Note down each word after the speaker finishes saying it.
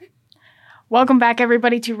Welcome back,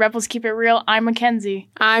 everybody, to Rebels Keep It Real. I'm Mackenzie.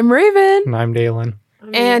 I'm Raven. And I'm Dalen.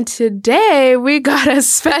 And today we got a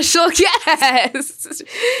special guest.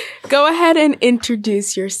 Go ahead and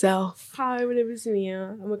introduce yourself. Hi, my name is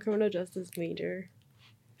Mia. I'm a criminal justice major.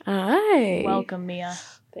 Hi. Welcome, Mia.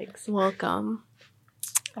 Thanks. Welcome.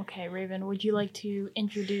 Okay, Raven, would you like to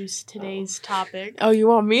introduce today's topic? Oh, you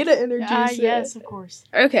want me to introduce it? Yes, of course.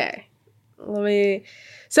 Okay.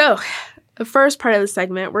 So, the first part of the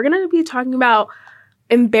segment, we're going to be talking about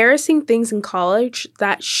embarrassing things in college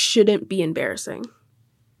that shouldn't be embarrassing.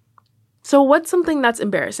 So what's something that's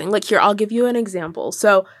embarrassing? Like here, I'll give you an example.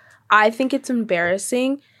 So I think it's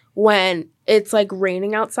embarrassing when it's like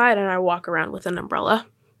raining outside and I walk around with an umbrella.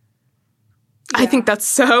 Yeah. I think that's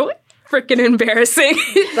so freaking embarrassing.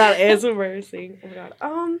 That is embarrassing.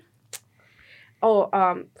 Oh my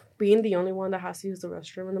god. Being the only one that has to use the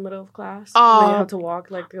restroom in the middle of class. Oh. And then you have to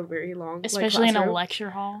walk like a very long Especially in a classroom. lecture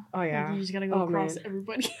hall. Oh yeah. Like, you just gotta go across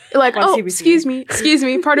everybody. Like, On oh, CBC. excuse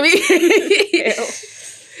me, pardon me.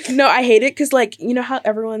 No, I hate it because, like, you know how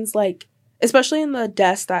everyone's, like, especially in the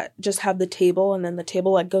desks that just have the table and then the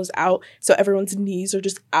table, like, goes out, so everyone's knees are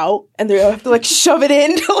just out, and they have to, like, shove it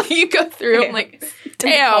in to let you go through. I'm like,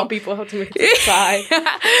 damn. People have to make it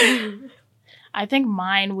inside. I think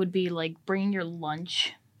mine would be, like, bringing your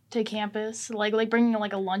lunch to campus. Like bringing,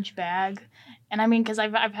 like, a lunch bag. And, I mean, because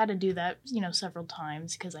I've had to do that, you know, several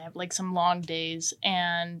times because I have, like, some long days,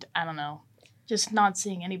 and, I don't know, just not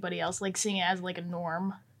seeing anybody else, like, seeing it as, like, a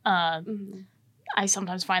norm. I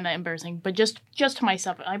sometimes find that embarrassing, but just to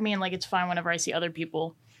myself. I mean, like, it's fine whenever I see other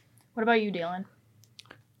people. What about you, Dalen?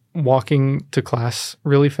 Walking to class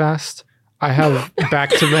really fast. I have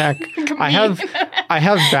back-to-back. I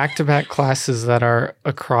have back-to-back classes that are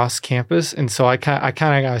across campus, and so I kind of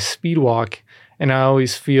got a speed walk, and I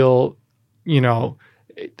always feel, you know,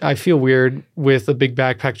 I feel weird with a big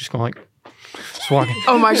backpack just going like, just walking.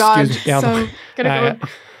 Oh my god! Yeah, so Gotta go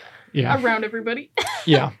yeah, around everybody.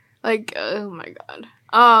 yeah. like, oh my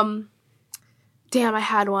god. Damn, I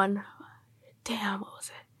had one. Damn, what was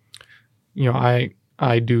it? You know,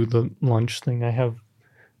 I do the lunch thing. I have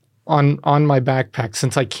on my backpack,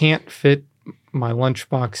 since I can't fit my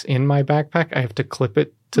lunchbox in my backpack, I have to clip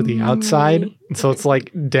it to the outside, and so it's like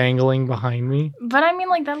dangling behind me. But I mean,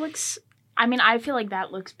 like, that looks. I mean, I feel like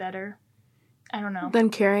that looks better. I don't know. Then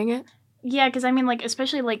carrying it. Yeah, because I mean, like,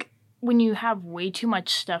 especially like when you have way too much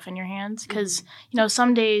stuff in your hands, because you know,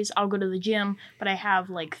 some days I'll go to the gym, but I have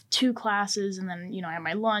like 2 classes, and then, you know, I have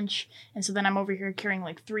my lunch, and so then I'm over here carrying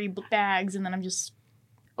like 3 bags, and then I'm just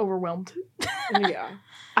overwhelmed. Yeah.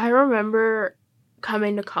 I remember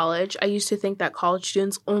coming to college, I used to think that college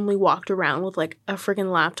students only walked around with like a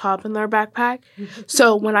freaking laptop in their backpack.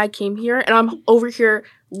 So when I came here and I'm over here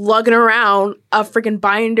lugging around a freaking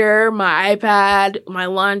binder, my iPad, my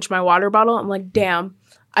lunch, my water bottle, I'm like, damn,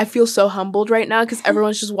 I feel so humbled right now because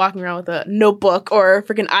everyone's just walking around with a notebook or a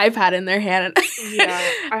freaking iPad in their hand. Yeah.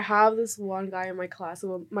 I have this one guy in my class,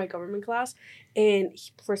 my government class, and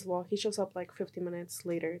first of all, he shows up like 15 minutes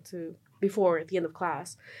later before the end of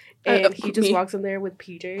class. And he just walks in there with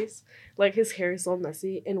PJs. Like, his hair is all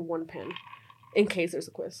messy and one pen in case there's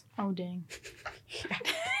a quiz. Oh, dang.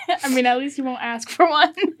 I mean, at least you won't ask for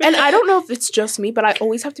one. And I don't know if it's just me, but I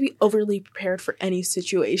always have to be overly prepared for any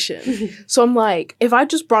situation. So I'm like, if I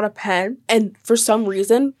just brought a pen and for some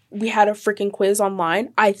reason we had a freaking quiz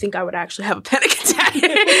online, I think I would actually have a panic attack.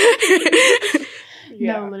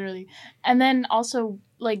 Yeah. No, literally. And then also,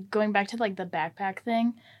 like, going back to, like, the backpack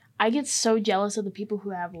thing, I get so jealous of the people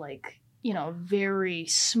who have, like, you know, very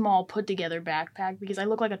small put-together backpack because I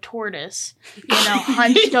look like a tortoise, you know,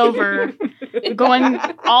 hunched over, going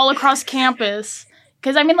all across campus.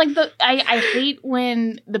 Because, I mean, like, I hate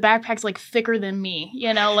when the backpack's, like, thicker than me,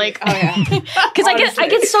 you know, like, Oh, yeah. because I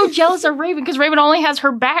get so jealous of Raven, because Raven only has you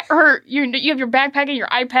have your backpack and your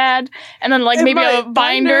iPad, and then, like, And maybe my a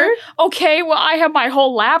binder. Okay, well, I have my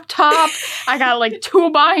whole laptop. I got, like, 2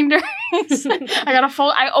 binders.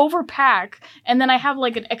 I overpack, and then I have,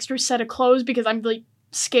 like, an extra set of clothes because I'm, like,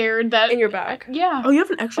 scared that. In your bag? Yeah. Oh, you have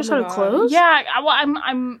an extra set of God. clothes? Yeah,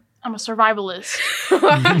 I'm a survivalist.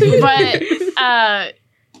 But,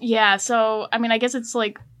 yeah, so, I mean, I guess it's,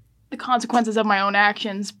 like, the consequences of my own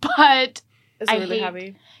actions, but It's I really hate-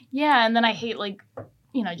 heavy. yeah, and then I hate, like,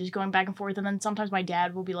 you know, just going back and forth, and then sometimes my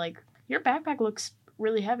dad will be like, your backpack looks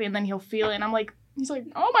really heavy, and then he'll feel it, and I'm like, he's like,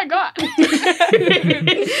 oh my god.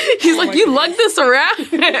 He's like, you lug this around?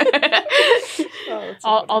 Oh, it's so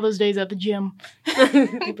all those days at the gym.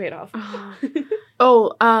 You paid off.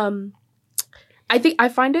 Oh, I think I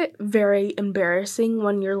find it very embarrassing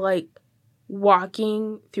when you're like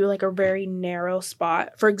walking through like a very narrow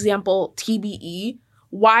spot. For example, TBE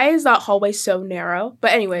why is that hallway so narrow?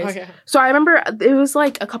 But anyways, Okay. so I remember it was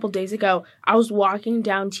like a couple days ago. I was walking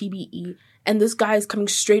down TBE, and this guy is coming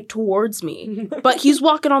straight towards me, but he's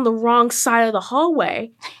walking on the wrong side of the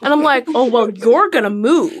hallway. And I'm like, oh, well, you're going to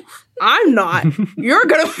move. I'm not. You're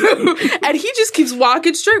going to move. And he just keeps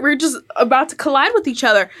walking straight. We're just about to collide with each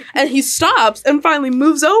other. And he stops and finally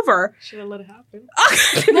moves over. Should have let it happen.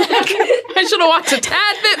 I should have walked a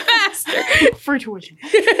tad bit faster. For tuition.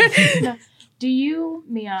 No. Do you,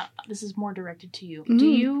 Mia, this is more directed to you. Do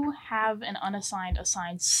Mm. you have an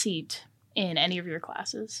assigned seat in any of your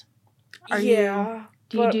classes? Do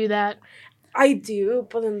you do that? I do,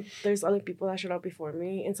 but then there's other people that showed up before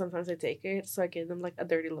me, and sometimes I take it, so I give them like a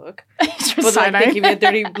dirty look. But like they give me a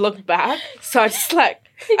dirty look back, so I just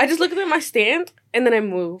look at them in my stand, and then I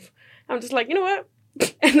move. I'm just like, you know what?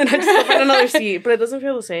 And then I just go find another seat, but it doesn't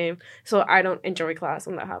feel the same, so I don't enjoy class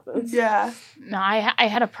when that happens. Yeah. No, I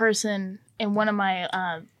had a person in one of my,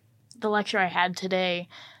 the lecture I had today,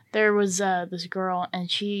 there was this girl,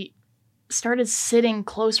 and she started sitting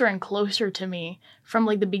closer and closer to me from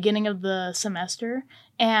like the beginning of the semester,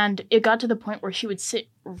 and it got to the point where she would sit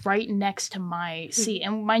right next to my seat.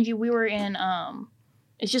 And mind you, we were in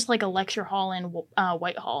it's just like a lecture hall in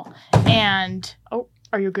Whitehall, and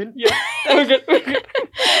are you good? Yeah, we're good.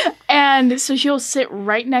 And so she'll sit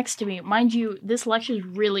right next to me. Mind you, this lecture is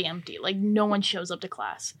really empty. Like, no one shows up to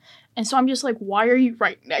class. And so I'm just like, why are you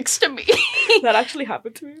right next to me? That actually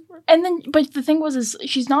happened to me before. And then, but the thing was, is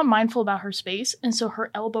she's not mindful about her space. And so her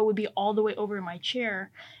elbow would be all the way over my chair.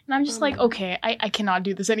 And I'm just like, okay, I cannot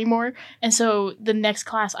do this anymore. And so the next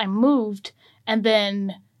class I moved, and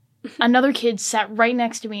then another kid sat right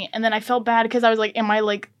next to me. And then I felt bad because I was like, am I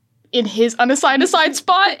like in his unassigned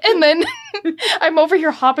spot? And then I'm over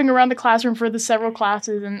here hopping around the classroom for the several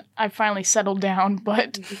classes, and I finally settled down.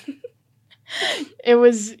 But it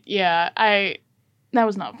was, that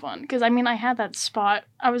was not fun. Because, I mean, I had that spot.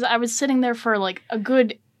 I was sitting there for, like, a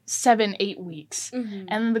good 7-8 weeks. Mm-hmm.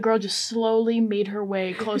 And then the girl just slowly made her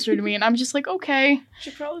way closer to me. And I'm just like, okay.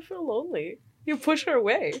 She probably feel lonely. You push her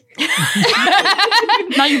away.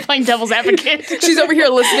 Now you're playing devil's advocate. She's over here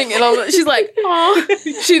listening, and she's like, oh.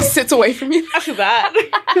 She sits away from you. After that. But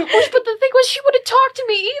the thing was, she wouldn't talk to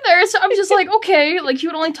me either. So I'm just like, okay. Like, she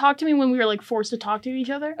would only talk to me when we were, like, forced to talk to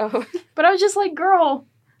each other. Oh. But I was just like, girl,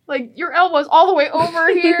 like, your elbow's all the way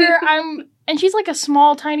over here. And she's like a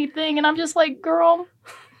small, tiny thing. And I'm just like, girl,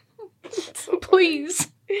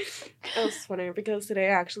 please. That was funny because today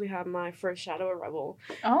I actually had my first Shadow Rebel.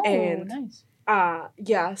 Oh, And nice.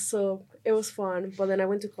 Yeah, so it was fun. But then I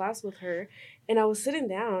went to class with her, and I was sitting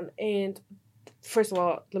down, and first of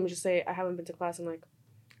all, let me just say I haven't been to class in like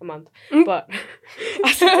a month. But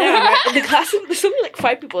I sat down, right? In the class, there's only like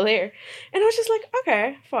 5 people there. And I was just like,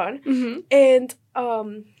 okay, fun. Mm-hmm. And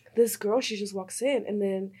this girl, she just walks in, and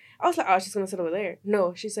then I was like, oh, she's gonna sit over there.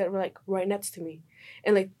 No, she said, like, right next to me.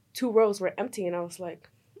 And like 2 rows were empty, and I was like,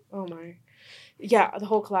 oh my. Yeah, the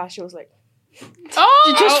whole class, she was like, Oh,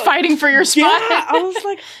 you're just fighting for your spot. yeah, I was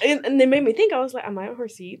like, and it made me think, I was like, am I on her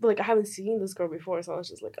seat? But like, I haven't seen this girl before, so I was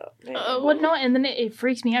just like, oh, man. Well, no, and then it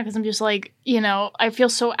freaks me out because I'm just like, I feel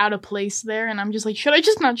so out of place there, and I'm just like, should I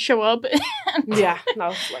just not show up? Yeah, and I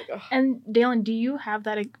was like, oh. And Dalen, do you have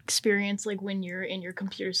that experience like when you're in your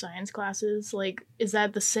computer science classes? Like, is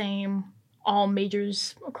that the same all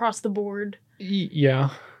majors across the board? Yeah.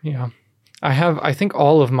 I think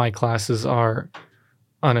all of my classes are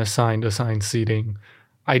assigned seating.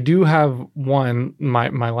 I do have one,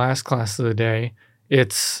 my last class of the day.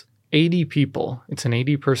 It's 80 people. It's an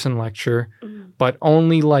 80-person lecture, but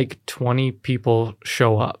only like 20 people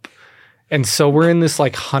show up. And so we're in this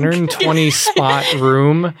like 120 spot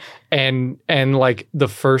room, and like the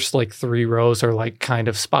first like 3 rows are like kind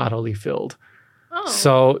of spottily filled. Oh.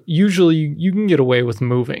 So usually you can get away with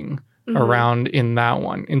moving around in that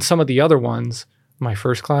one. In some of the other ones, my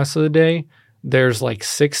first class of the day, there's like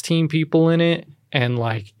 16 people in it, and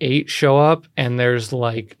like 8 show up, and there's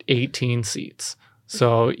like 18 seats.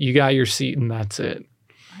 So you got your seat, and that's it.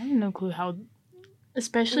 I have no clue how,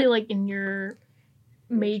 especially like in your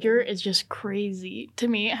major, it's just crazy to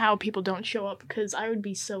me how people don't show up, because I would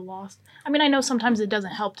be so lost. I mean, I know sometimes it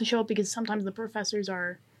doesn't help to show up because sometimes the professors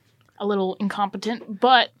are a little incompetent,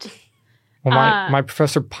 but... Well, my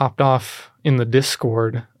professor popped off in the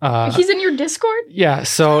Discord. He's in your Discord? Yeah,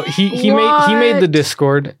 so he made the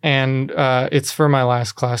Discord, and it's for my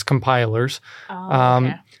last class, compilers. Oh,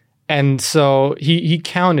 okay. And so he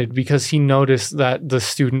counted because he noticed that the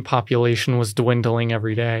student population was dwindling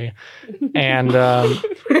every day. And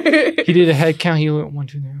he did a head count. He went 1,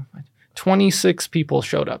 2, 3, 4, 5. 26 people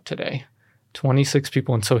showed up today. 26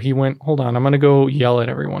 people. And so he went, hold on, I'm going to go yell at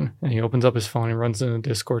everyone. And he opens up his phone and runs into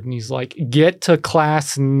Discord and he's like, get to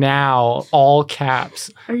class now, all caps.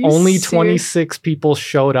 Only serious? 26 people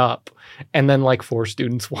showed up. And then like 4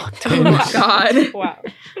 students walked in. Oh my God. Wow.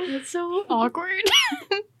 That's so awkward.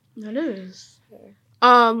 That is.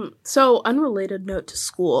 So unrelated note to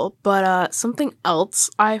school, but something else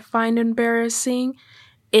I find embarrassing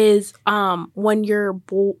is when you're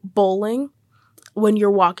bowling, when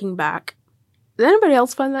you're walking back. Does anybody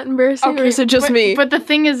else find that embarrassing, or is it just me? But the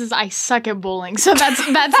thing is I suck at bowling, so that's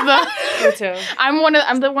the. Me too. I'm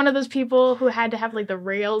one of those people who had to have like the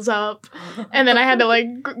rails up, and then I had to like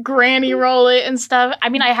granny roll it and stuff. I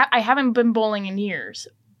mean, I haven't been bowling in years,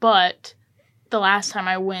 but the last time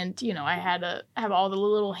I went, you know, I had to have all the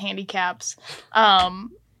little handicaps.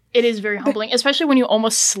 It is very humbling, especially when you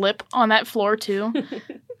almost slip on that floor too.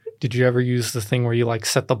 Did you ever use the thing where you like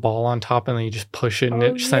set the ball on top and then you just push it and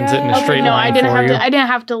it sends it in a yeah. straight Okay, no, line I didn't for have you? to. I didn't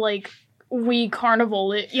have to like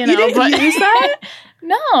carnival it, you know. You didn't but use that?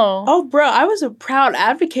 No. Oh, bro, I was a proud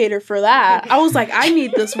advocate for that. I was like, I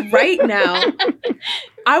need this right now.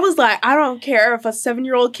 I was like, I don't care if a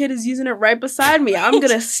 7-year-old kid is using it right beside me. I'm going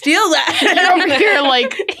to steal You're that. over here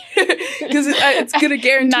like Because it's going to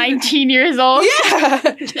guarantee. 19 years old. Yeah.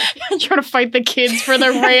 Trying to fight the kids for the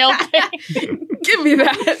rail thing. Give me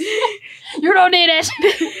that. You don't need it.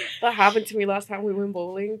 That happened to me last time we went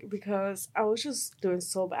bowling because I was just doing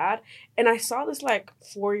so bad. And I saw this, like,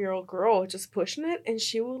 4-year-old girl just pushing it. And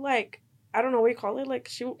she would, like, I don't know what you call it. Like,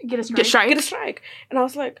 she would Get a strike. Get strike. get a strike. And I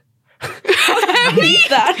was like, I need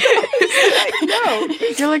that. Like, no.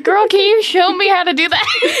 You're like, girl, can you show me how to do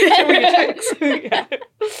that? Yeah.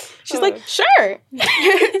 She's like, sure.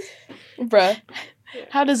 Bruh.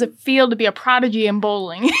 How does it feel to be a prodigy in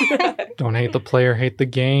bowling? Don't hate the player, hate the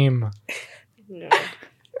game. No.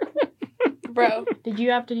 Bro. Did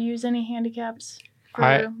you have to use any handicaps?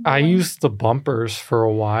 I bowling? used the bumpers for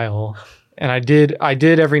a while. And I did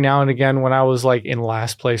every now and again when I was like in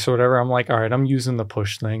last place or whatever. I'm like, all right, I'm using the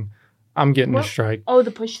push thing. I'm getting a What? strike. Oh,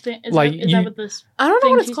 the push thing. Is Like, that what this? I don't know Thing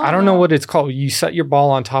what it's she's- called. I don't know what it's called. You set your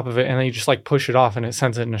ball on top of it and then you just like push it off and it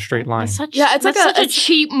sends it in a straight line. It's such, Yeah, it's that's like such a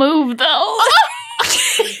cheap move, though.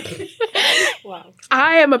 Wow.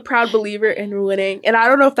 I am a proud believer in winning, and I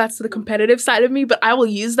don't know if that's the competitive side of me, but I will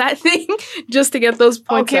use that thing just to get those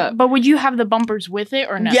points Okay, up. but would you have the bumpers with it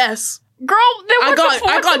or no? Yes, Girl, then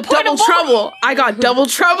I got double trouble. I got double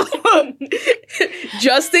trouble.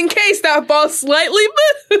 Just in case that ball slightly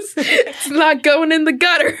moves, it's not going in the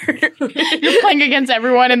gutter. You're playing against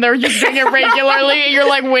everyone and they're just doing it regularly and you're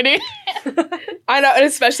like winning. I know, and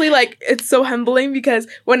especially like it's so humbling because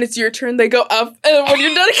when it's your turn, they go up, and when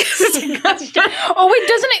you're done, it goes down.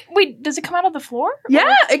 Oh, does it come out of the floor? Yeah,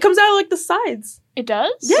 Or- it comes out like the sides. It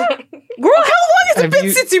does? Yeah, girl, how long has it Have been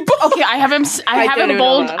you- since you bowled? Okay, I haven't don't even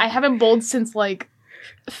know that. I haven't bowled since like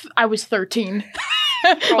I was 13.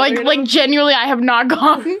 You're like genuinely I have not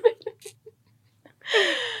gone.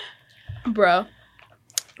 Bro.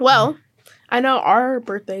 Well, I know our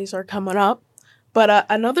birthdays are coming up, but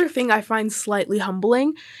another thing I find slightly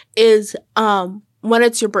humbling is when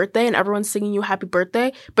it's your birthday and everyone's singing you happy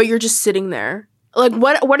birthday, but you're just sitting there. Like,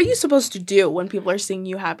 what are you supposed to do when people are singing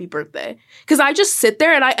you happy birthday? Because I just sit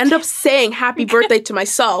there and I end up saying happy birthday to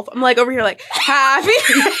myself. I'm like over here like, happy.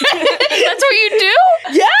 That's what you do?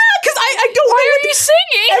 Yeah, because I don't Why know are you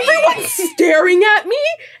singing? everyone's staring at me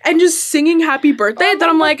and just singing happy birthday. Then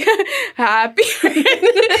I'm like, happy.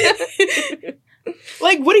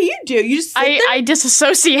 Like, what do? You just sit there? I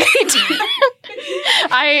disassociate.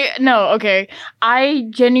 Okay. I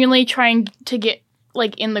genuinely trying to get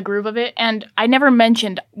like in the groove of it, and I never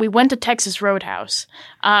mentioned we went to Texas Roadhouse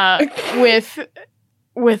with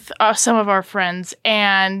some of our friends,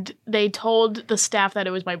 and they told the staff that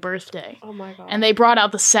it was my birthday, Oh my god. and they brought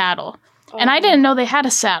out the saddle, and I didn't know they had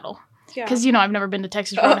a saddle. Yeah. Because, I've never been to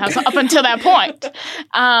Texas Roadhouse up until that point.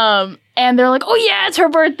 And they're like, oh, yeah, it's her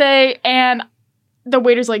birthday. And the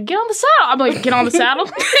waiter's like, get on the saddle. I'm like, get on the saddle?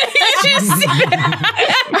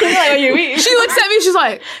 She looks at me, she's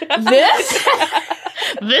like, this?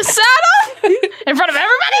 This saddle? In front of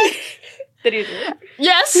everybody? Did you do it?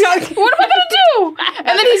 Yes. What am I going to do? And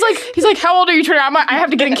then he's like, how old are you turning? I have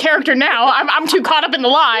to get in character now. I'm too caught up in the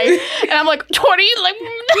lie. And I'm like, 20? Like,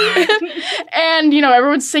 and,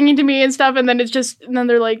 everyone's singing to me and stuff. And then and then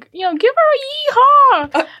they're like, give her a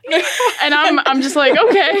yeehaw. And I'm just like,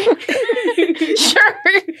 okay, sure.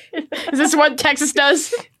 Is this what Texas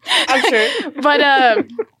does? I'm sure. But,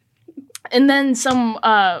 and then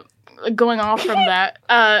going off from that,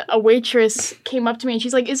 a waitress came up to me and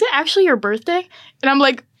she's like, is it actually your birthday? And I'm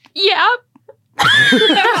like, yeah.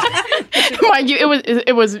 Mind you,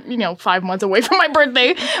 it was 5 months away from my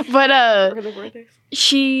birthday, but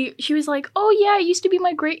she was like, "Oh yeah, it used to be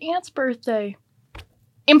my great aunt's birthday,"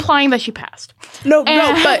 implying that she passed. No,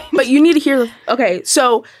 but you need to hear. Okay,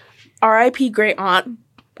 so R.I.P. great aunt.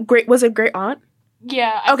 Was it great aunt?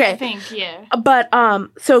 Yeah. Okay. I think yeah. But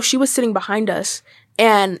so she was sitting behind us.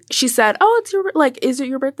 And she said, "Oh, is it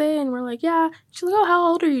your birthday?" And we're like, "Yeah." She's like, "Oh, how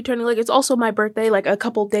old are you turning?" Like, it's also my birthday, like a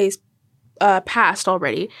couple days passed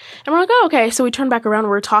already. And we're like, "Oh, okay." So we turn back around and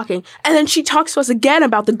we're talking. And then she talks to us again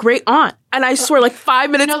about the great aunt. And I swear, like 5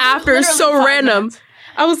 minutes after, it's so random. Minutes.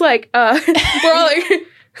 I was like, we're all like...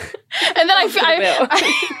 And then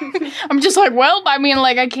I'm just like, well, I mean,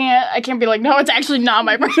 like, I can't be like, no, it's actually not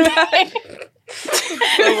my birthday.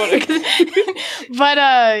 But,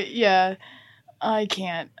 yeah. I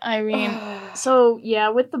can't. I mean, so yeah,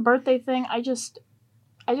 with the birthday thing, I just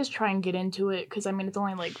try and get into it because I mean it's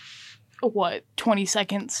only like 20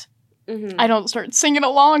 seconds. Mm-hmm. I don't start singing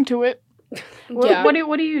along to it. Yeah. What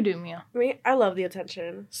do you do, Mia? I mean, I love the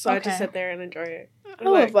attention, so I just sit there and enjoy it. I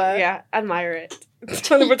love that. Yeah, admire it. It's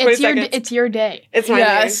your day. It's my day.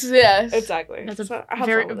 Yes, exactly. That's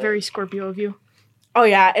very Scorpio of you. Oh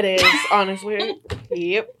yeah, it is. Honestly,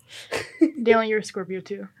 yep. Dalen, you're a Scorpio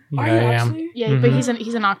too. Yeah, I am. Yeah, mm-hmm. But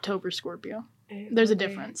he's an October Scorpio. There's a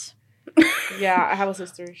difference. Yeah, I have a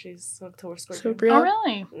sister. She's October Scorpio. Oh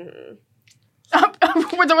really?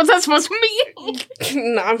 What's that supposed to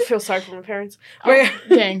mean? No, I feel sorry for my parents. Dang.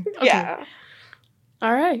 Okay. Yeah.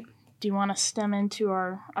 All right. Do you want to stem into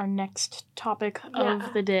our next topic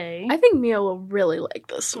of the day? I think Mia will really like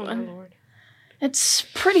this one. Oh, Lord. It's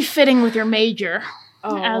pretty fitting with your major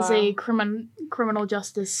a wow. criminal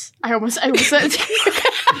justice. I almost said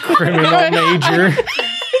criminal major.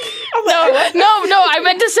 No. I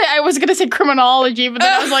meant to say I was gonna say criminology, but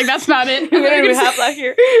then I was like, that's not it. We don't even have that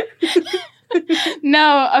here.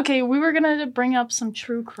 No, okay. We were gonna bring up some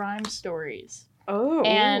true crime stories. Oh.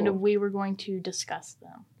 And we were going to discuss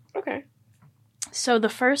them. Okay. So the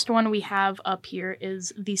first one we have up here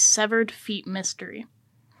is the severed feet mystery.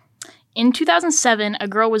 In 2007, a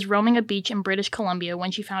girl was roaming a beach in British Columbia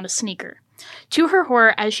when she found a sneaker. To her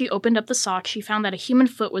horror, as she opened up the sock, she found that a human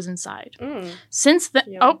foot was inside. Since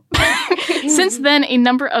then, a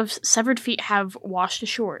number of severed feet have washed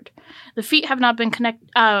ashore. The feet have been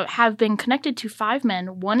connected to 5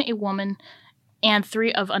 men, 1 a woman, and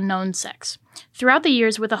 3 of unknown sex. Throughout the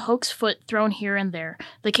years, with a hoax foot thrown here and there,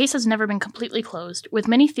 the case has never been completely closed, with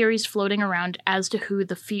many theories floating around as to who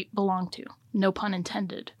the feet belong to. No pun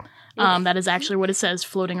intended. That is actually what it says,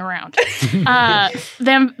 floating around.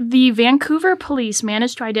 Then the Vancouver police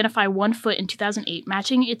managed to identify 1 foot in 2008,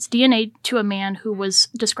 matching its DNA to a man who was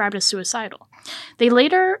described as suicidal. They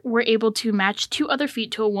later were able to match 2 other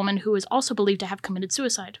feet to a woman who is also believed to have committed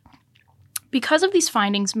suicide. Because of these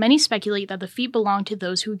findings, many speculate that the feet belong to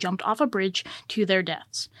those who jumped off a bridge to their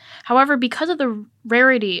deaths. However, because of the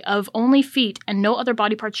rarity of only feet and no other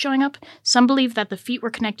body parts showing up, some believe that the feet were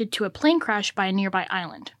connected to a plane crash by a nearby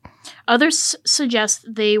island. Others suggest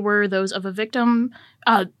they were those of the victims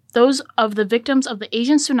of the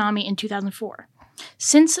Asian tsunami in 2004.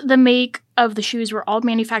 Since the make of the shoes were all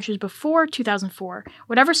manufactured before 2004,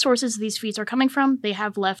 whatever sources these feet are coming from, they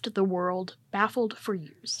have left the world baffled for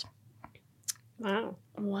years.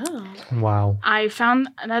 Wow. I found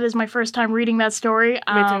that is my first time reading that story.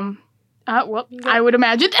 Me too. Well, I would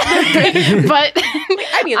imagine, but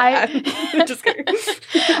I mean, that. Just kidding.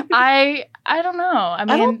 I don't know. I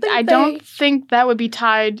mean, I don't think that would be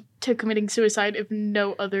tied to committing suicide if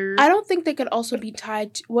no other. I don't think they could also be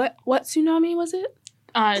tied to what tsunami was it?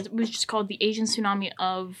 It was just called the Asian tsunami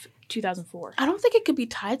of 2004. I don't think it could be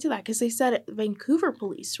tied to that because they said Vancouver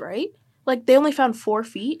police, right? Like they only found 4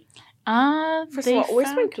 feet. First of all,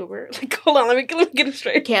 where's Vancouver? Like, hold on, let me get it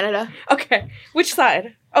straight. Canada. Okay, which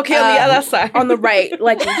side? Okay, on the other side. On the right,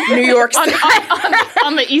 like New York side.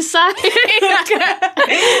 on the east side.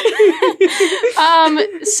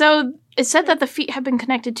 So it said that the feet have been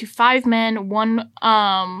connected to 5 men, 1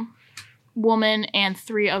 woman, and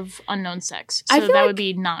 3 of unknown sex. So that would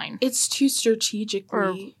be 9. It's too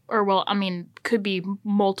strategically. Or well, I mean, could be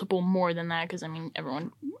multiple more than that because I mean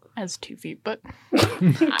everyone has 2 feet, but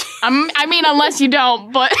I mean, unless you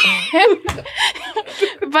don't, but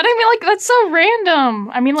but I mean, like that's so random.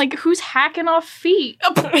 I mean, like who's hacking off feet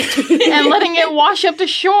and letting it wash up to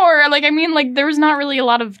shore? Like, I mean, like there's not really a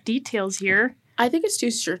lot of details here. I think it's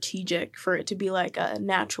too strategic for it to be like a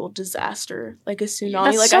natural disaster, like a tsunami.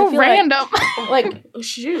 That's like so I feel random. Like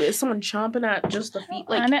shoot, is someone chomping at just the feet?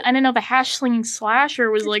 Like I didn't know the hash slinging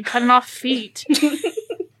slasher was like cutting off feet.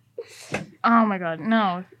 Oh my god,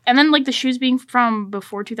 no. And then like the shoes being from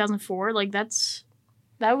before 2004, like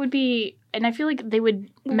that would be, and I feel like they would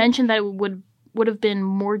mention that it would have been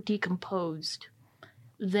more decomposed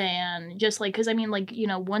than just like, because I mean, like, you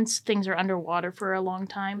know, once things are underwater for a long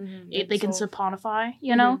time, they can saponify,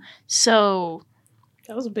 you know? So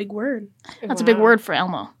That was a big word. that's a big word for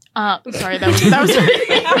Elmo. Sorry, that was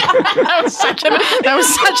that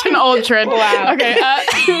was such an old trend. Wow. Okay,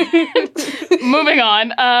 moving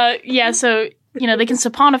on. Yeah, so you know they can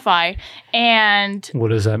saponify, and What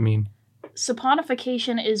does that mean?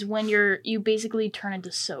 saponification is when you basically turn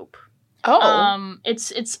into soap. Oh.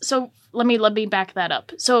 It's so let me back that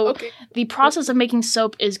up. So Okay. the process of making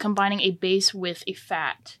soap is combining a base with a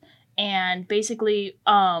fat, and basically,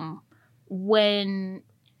 when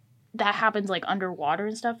that happens like underwater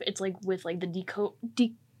and stuff, it's like with like the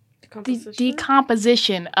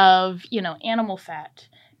decomposition of, you know, animal fat,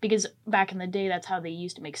 because back in the day that's how they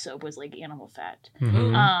used to make soap, was like animal fat.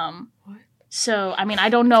 Mhm. So I mean I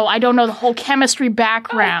don't know the whole chemistry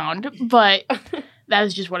background, but that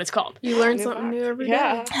is just what it's called. You learn something new every day.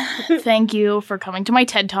 Yeah. Thank you for coming to my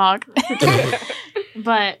TED Talk.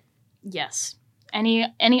 But yes,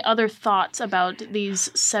 any other thoughts about these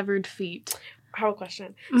severed feet? I have a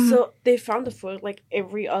question. Mhm. So they found the foot like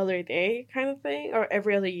every other day kind of thing, or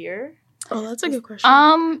every other year? Oh, that's a good question.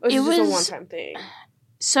 Or is It it just a was one-time thing?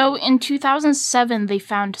 so in 2007 they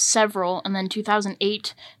found several, and then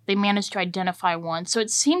 2008 they managed to identify one. So it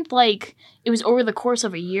seemed like it was over the course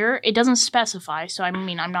of a year. It doesn't specify, so I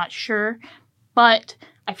mean I'm not sure, but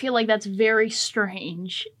I feel like that's very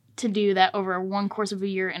strange to do that over one course of a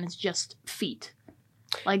year, and it's just feet.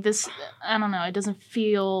 Like this, I don't know. It doesn't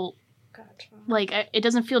feel Gotcha. like it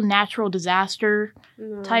doesn't feel natural disaster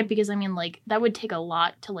No. type, because I mean like that would take a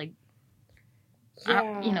lot to like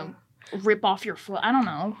you know, rip off your foot. I don't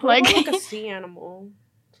know, What like about, like a sea animal.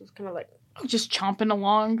 So it's kind of like just chomping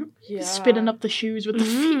along, yeah. spitting up the shoes with the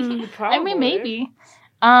feet. Probably. I mean maybe.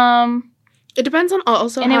 It depends on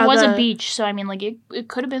also And how it was the, a beach, so I mean like it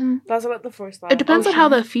could have been. That's about the first line. It depends on how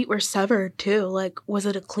Ocean. the feet were severed too. Like, was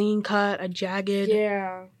it a clean cut, a jagged?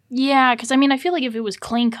 Yeah. Yeah, because I mean I feel like if it was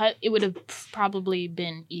clean cut, it would have probably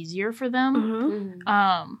been easier for them.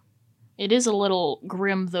 Mhm. It is a little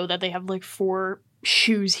grim though that they have like 4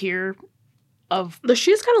 shoes here of The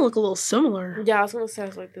shoes kind of look a little similar. Yeah, I was gonna say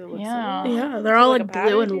it's like they look Yeah. similar. Yeah, they're all like like a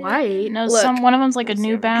pattern blue and here? white. you know, Look, one of them's like a Let's see.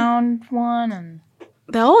 New Bound one, and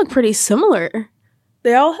they all look pretty similar.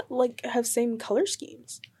 They all like have same color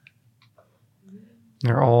schemes.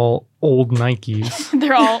 They're all old Nikes.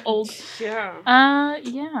 they're all old. Yeah.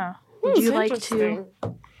 Yeah. Would you like to?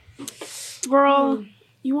 Girl,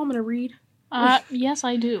 you want me to read? Yes,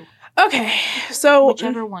 I do. Okay, so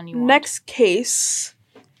Whichever one you want. next case.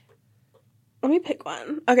 Let me pick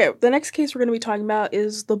one. Okay, the next case we're going to be talking about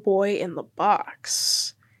is the boy in the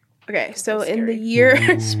box. Okay, so That's in the scary. year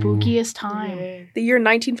Spookiest time. the year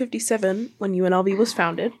 1957, when UNLV was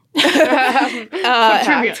founded,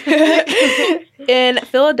 Trivia. in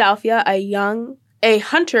Philadelphia, a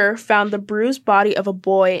hunter found the bruised body of a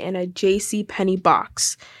boy in a J.C. Penney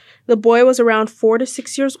box. The boy was around 4 to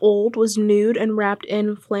 6 years old, was nude and wrapped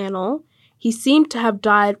in flannel. He seemed to have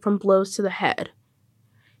died from blows to the head.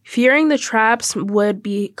 Fearing the traps would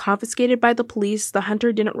be confiscated by the police, the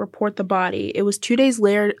hunter didn't report the body. It was 2 days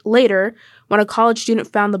later, when a college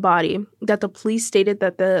student found the body, that the police stated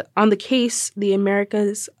that on the case, the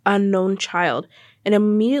America's unknown child, and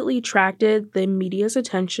immediately attracted the media's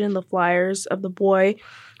attention. The flyers of the boy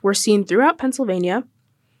were seen throughout Pennsylvania.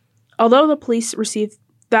 Although the police received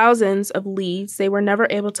thousands of leads, they were never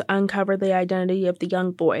able to uncover the identity of the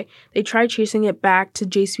young boy. They tried chasing it back to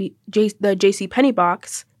the J.C. Penney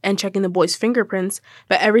box and checking the boy's fingerprints,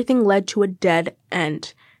 but everything led to a dead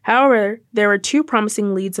end. However, there were 2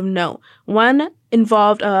 promising leads of note. One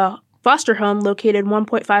involved a foster home located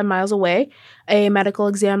 1.5 miles away. A medical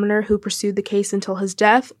examiner who pursued the case until his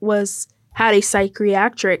death had a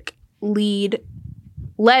psychiatric lead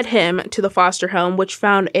led him to the foster home, which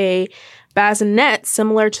found a bassinet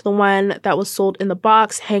similar to the one that was sold in the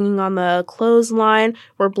box. Hanging on the clothesline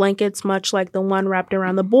were blankets much like the one wrapped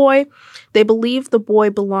around the boy. They believed the boy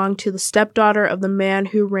belonged to the stepdaughter of the man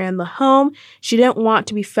who ran the home. She didn't want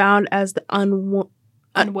to be found as the unwed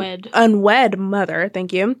mother.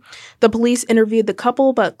 Thank you. The police interviewed the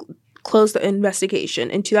couple but closed the investigation.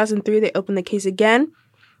 In 2003, they opened the case again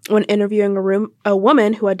when interviewing a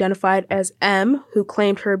woman who identified as M, who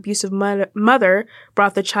claimed her abusive mother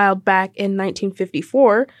brought the child back in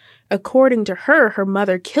 1954. According to her, her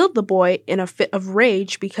mother killed the boy in a fit of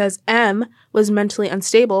rage because M was mentally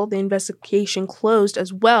unstable. The investigation closed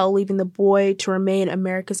as well, leaving the boy to remain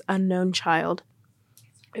America's unknown child.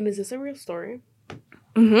 And is this a real story?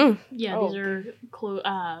 Mm-hmm. Yeah, Oh. these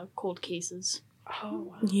are cold cases. Oh,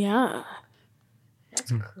 wow. Yeah.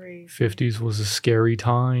 That's crazy. 50s was a scary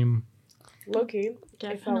time. Low-key, if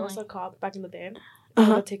I was Definitely. a cop back in the day, I would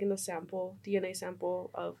Uh-huh. have taken the DNA sample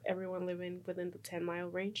of everyone living within the 10-mile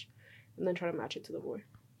range and then try to match it to the boy.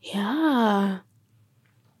 Yeah.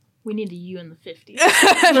 We needed you in the 50s.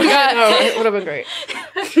 It would have been great.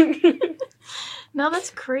 No, that's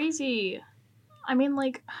crazy. I mean,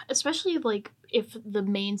 like, especially, like, if the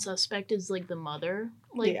main suspect is, like, the mother.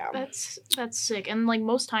 Like, Yeah. that's sick. And, like,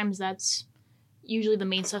 most times that's usually the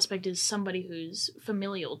main suspect is somebody who's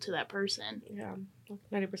familial to that person. Yeah,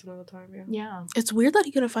 90% of the time, yeah. Yeah. It's weird that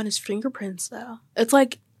he couldn't find his fingerprints, though. It's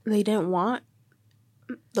like they didn't want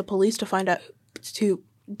the police to find out, to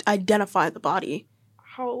identify the body.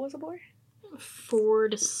 How old was the boy? 4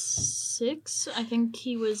 to 6. I think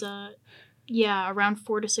he was, around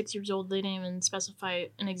 4 to 6 years old. They didn't even specify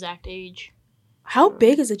an exact age. How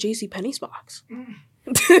big is a JCPenney's box?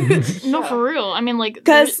 No, for real. I mean, like,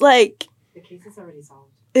 Because, like, The case is already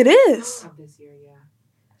solved it is. of this year, yeah.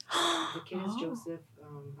 The kid is Joseph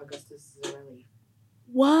Augustus Zarelli.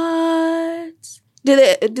 What?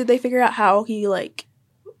 Did they figure out how he, like...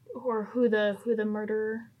 or who the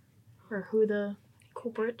murderer, or who the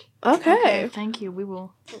culprit. Okay. Thank you. We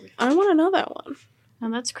will. I want to know that one.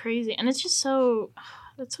 And that's crazy, and it's just so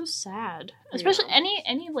that's so sad. Especially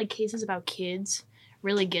any like cases about kids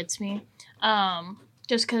really gets me.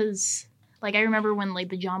 Just because like I remember when like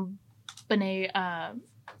the John Benet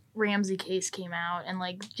Ramsey case came out, and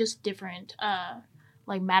like just different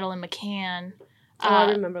like Madeleine McCann. I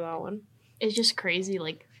remember that one. It's just crazy.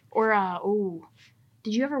 Like or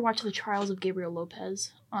did you ever watch The Trials of Gabriel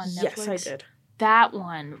Lopez on Netflix? Yes, I did. That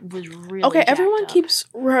one was really Okay, jacked everyone up. keeps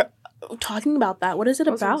talking about that. What is it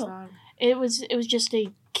That was so about? sad. It was just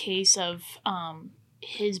a case of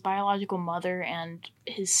his biological mother and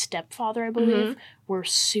his stepfather, I believe, were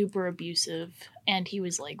super abusive, and he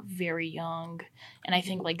was like very young, and I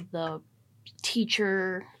think like the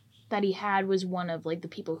teacher that he had was one of like the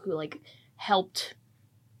people who like helped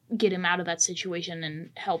get him out of that situation and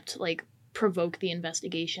helped like provoke the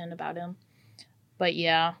investigation about him. But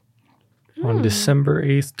yeah. On December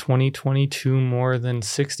 8th, 2022, more than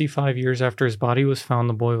 65 years after his body was found,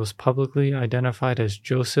 the boy was publicly identified as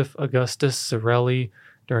Joseph Augustus Zarelli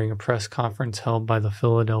during a press conference held by the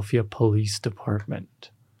Philadelphia Police Department.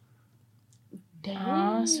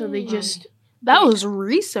 So they just That was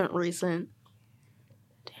recent.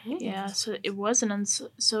 yeah. So it wasn't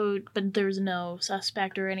but there was no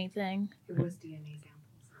suspect or anything. It was DNA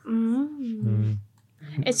samples. Mm.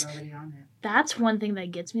 It was It's- already on it. That's one thing that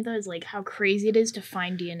gets me though, is like how crazy it is to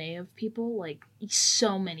find DNA of people like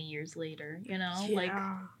so many years later. You know, like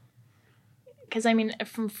because I mean,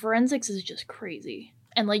 from forensics is just crazy,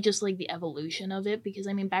 and like just like the evolution of it. Because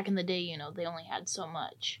I mean, back in the day, you know, they only had so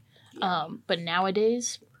much, but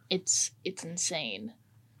nowadays it's insane.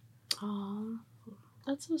 Oh,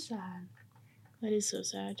 that's so sad. That is so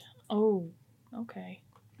sad. Oh, okay.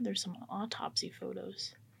 There's some autopsy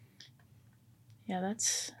photos. Yeah,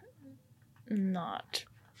 that's not.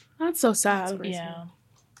 That's so sad. crazy. Yeah.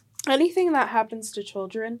 Anything that happens to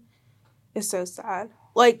children is so sad.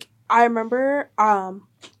 Like, I remember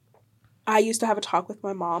I used to have a talk with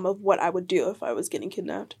my mom of what I would do if I was getting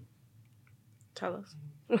kidnapped. Tell us.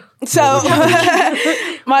 So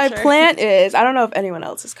my Sure. plan is, I don't know if anyone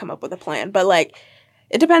else has come up with a plan, but like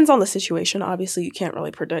it depends on the situation. Obviously, you can't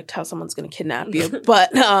really predict how someone's going to kidnap you,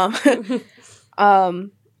 but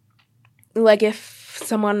like if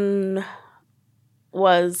someone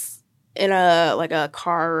was in a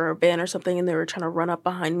car or a van or something and they were trying to run up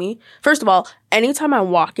behind me. First of all, anytime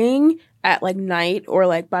I'm walking at like night or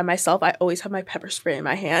like by myself, I always have my pepper spray in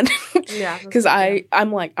my hand. Yeah. Because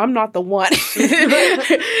I'm like, I'm not the one.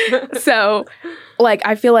 So, like,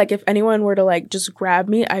 I feel like if anyone were to, like, just grab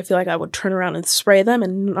me, I feel like I would turn around and spray them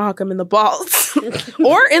and knock them in the balls.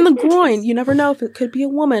 Or in the groin. You never know if it could be a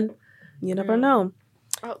woman. You never know.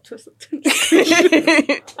 Oh, twist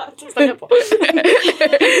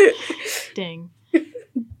Dang.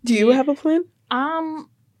 Do you have a plan?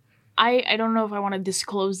 I don't know if I want to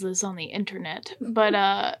disclose this on the internet,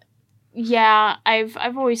 but yeah,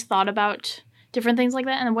 I've always thought about different things like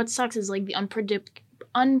that, and what sucks is like the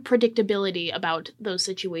unpredictability about those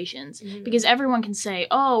situations, because everyone can say,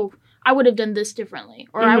 "Oh, I would have done this differently,"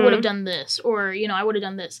 or "I would have done this," or you know, "I would have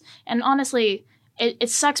done this," and honestly, it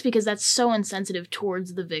sucks because that's so insensitive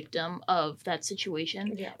towards the victim of that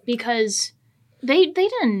situation, Yeah. because they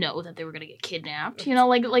didn't know that they were gonna get kidnapped, you know,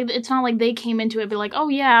 like it's not like they came into it be like, "Oh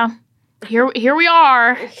yeah, here we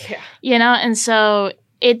are," Yeah. you know, and so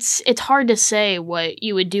it's hard to say what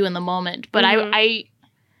you would do in the moment, but I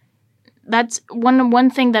that's one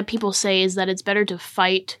thing that people say is that it's better to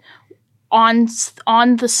fight on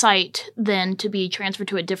the site than to be transferred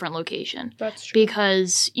to a different location. That's true.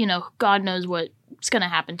 Because, God knows what's going to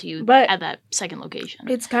happen to you But at that second location.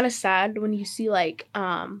 it's kind of sad when you see, like,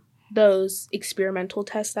 those experimental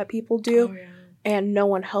tests that people do, Oh, yeah. and no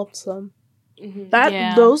one helps them.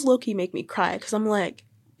 Mm-hmm. Those low-key make me cry, because I'm like,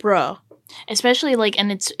 bro. Especially, like, and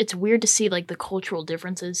it's weird to see, like, the cultural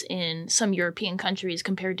differences in some European countries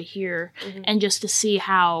compared to here, and just to see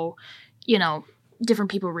how,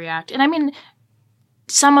 different people react. And I mean,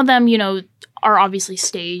 some of them, are obviously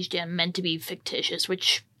staged and meant to be fictitious,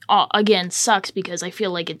 which, again, sucks because I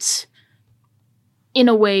feel like it's, in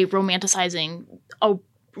a way, romanticizing a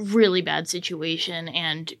really bad situation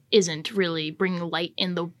and isn't really bringing light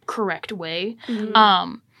in the correct way.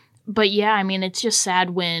 But yeah, I mean, it's just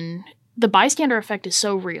sad when the bystander effect is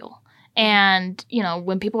so real. And,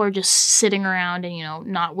 when people are just sitting around and,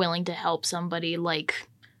 not willing to help somebody, like,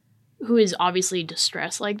 who is obviously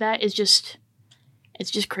distressed like that, it's just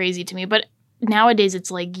crazy to me. But nowadays it's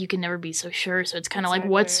like you can never be so sure, so it's kind of like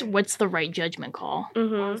what's the right judgment call.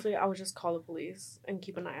 Honestly, I would just call the police and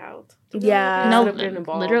keep an eye out. Yeah. No, Instead of getting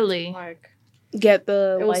involved, literally. like, Get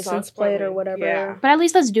the It was license sucked, plate but, or whatever. yeah. But at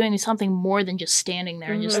least that's doing something more than just standing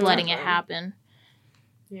there and just letting it Exactly. happen.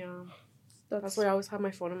 yeah. That's why I always have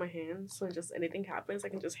my phone in my hands, so just anything happens, I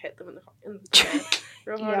can just hit them in the head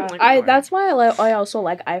real hard. Yeah, and, like, that's why I also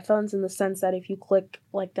like iPhones in the sense that if you click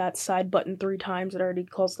like that side button 3 times, it already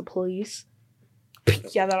calls the police.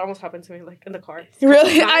 yeah, that almost happened to me, like in the car.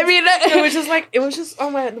 Really? I mean, It was just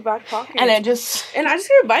on the back pocket, and it just and I just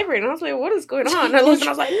hear it vibrate, and I was like, "What is going on?" And I looked, and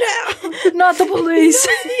I was like, "No, not the police.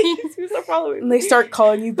 He's not following And me." they start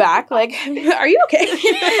calling you back, like, "Are you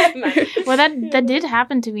okay?" Well, that did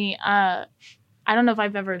happen to me. I don't know if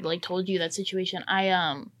I've ever like told you that situation.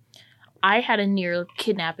 I had a near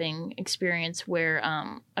kidnapping experience where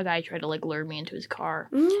a guy tried to like lure me into his car,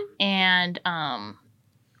 and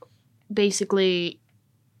basically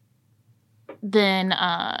then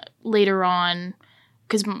later on,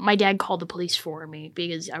 because my dad called the police for me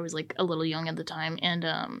because I was like a little young at the time, and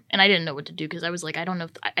I didn't know what to do because I was like, I don't know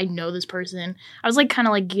if I know this person. I was like kind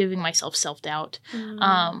of like giving myself self-doubt.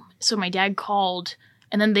 So my dad called,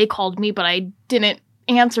 and then they called me, but I didn't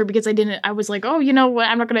answer because I was like, oh, you know what,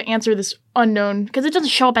 I'm not going to answer this unknown, because it doesn't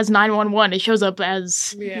show up as 911, it shows up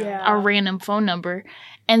as a random phone number.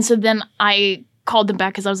 And so then I called them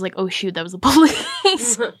back because I was like, oh shoot, that was the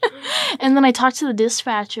police. And then I talked to the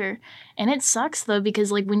dispatcher, and it sucks though,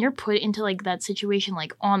 because like when you're put into like that situation,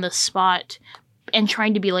 like on the spot, and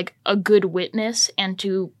trying to be like a good witness and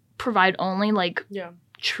to provide only like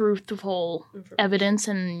truthful evidence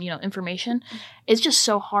and information, it's just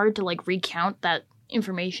so hard to like recount that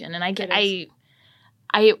information. And I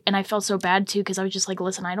felt so bad too, because I was just like,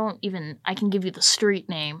 listen, I can give you the street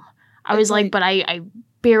name. I was like, but I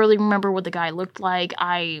barely remember what the guy looked like.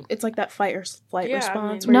 It's like that fight or flight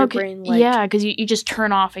response, I where your brain like because you just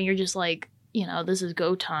turn off and you're just like, this is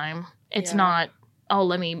go time. It's not, oh,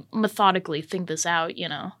 let me methodically think this out.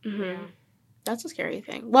 That's a scary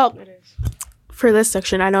thing. Well, It is. for this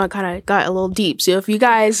section, I know it kind of got a little deep. So if you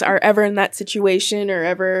guys are ever in that situation or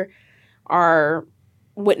ever are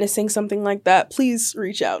witnessing something like that, please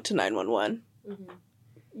reach out to 911.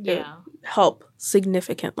 Yeah, Help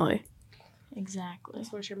significantly. exactly. I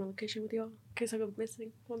just want to share my location with y'all in case I go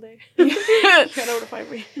missing one day. You know where to find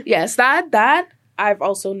me. Yes, that I've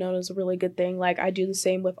also known is a really good thing. Like, I do the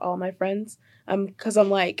same with all my friends. Because I'm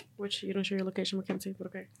like, Which you don't share your location with Kenzie, but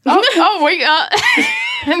okay. Oh wait,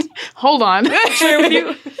 hold on. Share with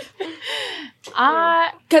you.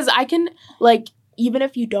 because I can, like, even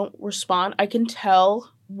if you don't respond, I can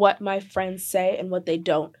tell what my friends say and what they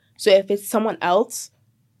don't. So if it's someone else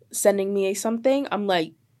sending me something, I'm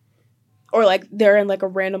like, or like they're in like a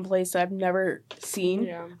random place that I've never seen,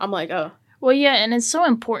 Yeah. I'm like, oh. Well, yeah, and it's so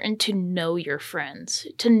important to know your friends,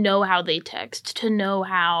 to know how they text, to know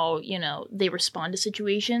how, they respond to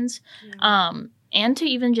situations, and to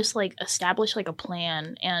even just, like, establish, like, a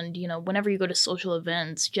plan. And, whenever you go to social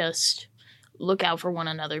events, just look out for one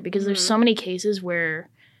another. Because there's so many cases where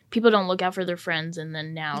people don't look out for their friends, and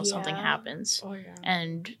then now something happens. Oh, yeah.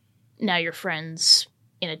 And now your friend's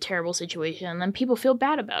in a terrible situation, and then people feel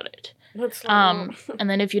bad about it. That's And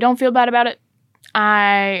then if you don't feel bad about it,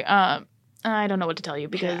 I don't know what to tell you,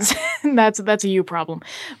 because that's a you problem.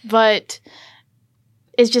 But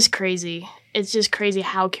it's just crazy. It's just crazy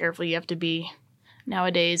how careful you have to be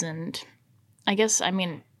nowadays, and I guess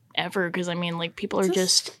ever, because like people are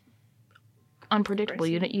just unpredictable.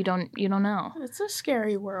 You don't know. It's a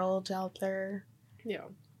scary world out there. Yeah.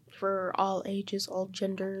 for all ages, all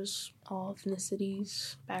genders, all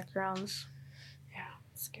ethnicities, backgrounds. Yeah.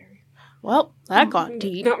 Scary. Well, that got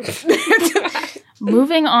deep. No.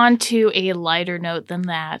 Moving on to a lighter note than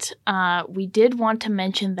that, we did want to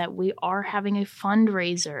mention that we are having a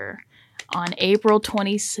fundraiser on April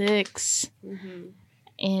 26th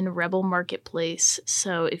in Rebel Marketplace.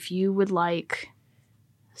 So if you would like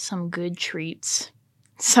some good treats,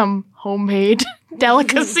 some homemade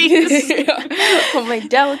delicacies, Homemade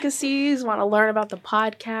delicacies, want to learn about the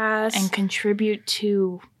podcast, and contribute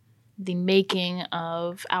to the making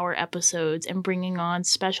of our episodes and bringing on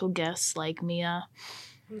special guests like Mia,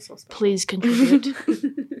 I'm so special. please contribute.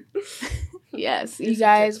 yes, you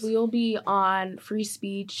guys, we will be on Free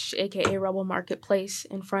Speech, aka Rebel Marketplace,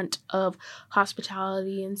 in front of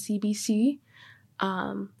Hospitality and CBC.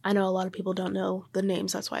 I know a lot of people don't know the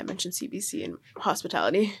names, that's why I mentioned CBC and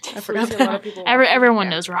Hospitality. I forgot A lot that. of people. Everyone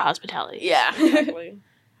knows we're hospitality. Yeah. Exactly.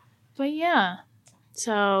 But yeah,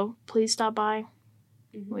 so please stop by.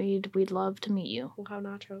 Mhm. We'd love to meet you. We'll have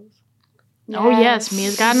nachos. Oh yes,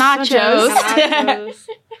 Mia's got nachos. Nachos.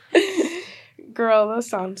 Girl, that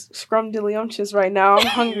sounds scrumdiddlyumptious right now. I'm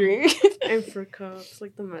hungry. And fruit cups,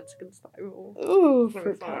 like the Mexican style. Ooh, Very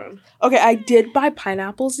fruit cup. fun. Okay, I did buy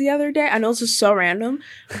pineapples the other day. I know this is so random,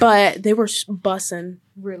 but they were bussin'.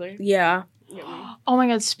 Really? Yeah. Yummy. Oh my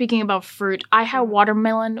god, speaking about fruit, I had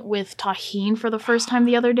watermelon with tahini for the first time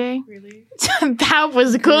the other day. Really? That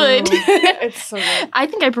was good. It's so good. I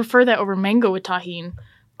think I prefer that over mango with tahini.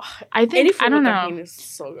 I think Anything I don't with know. tahini is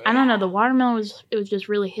so good. I don't know. The watermelon was just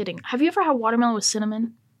really hitting. Have you ever had watermelon with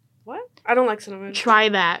cinnamon? What? I don't like cinnamon. Try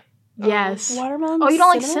that. Oh, Yes. Watermelon. Oh, you don't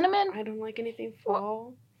like cinnamon? cinnamon? I don't like anything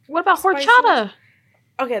fall. What about Spices. horchata?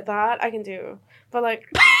 Okay, that I can do. But like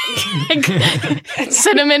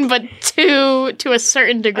Cinnamon, but to a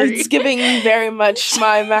certain degree. It's giving very much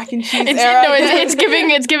my mac and cheese It's, era. no,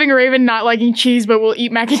 it's giving Raven not liking cheese, but we'll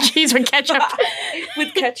eat mac and cheese with ketchup.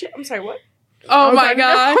 with ketchup. I'm sorry, what? Oh my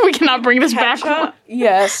god. We cannot bring this back. Ketchup?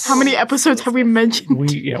 Yes. How many episodes have we mentioned?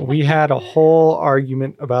 We had a whole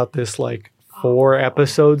argument about this like 4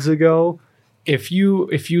 episodes ago. If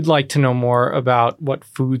you'd like to know more about what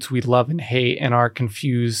foods we love and hate and are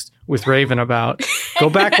confused with Raven about,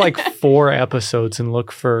 go back like 4 episodes and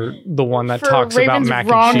look for the one that For talks Raven's about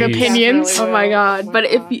mac wrong and cheese. opinions. Definitely Oh my will. god. Oh my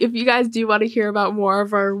But God. if you guys do want to hear about more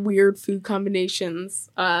of our weird food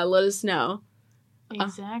combinations, let us know.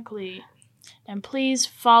 Exactly. And please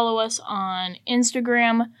follow us on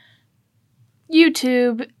Instagram,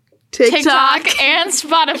 YouTube, TikTok, and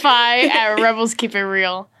Spotify at Rebels Keep It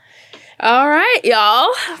Real. All right,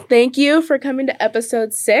 y'all. Thank you for coming to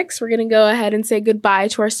episode 6. We're going to go ahead and say goodbye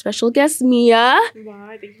to our special guest, Mia.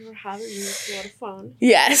 Bye. Thank you for having me. It's a lot of fun.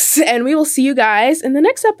 Yes, and we will see you guys in the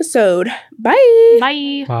next episode. Bye.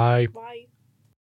 Bye. Bye. Bye.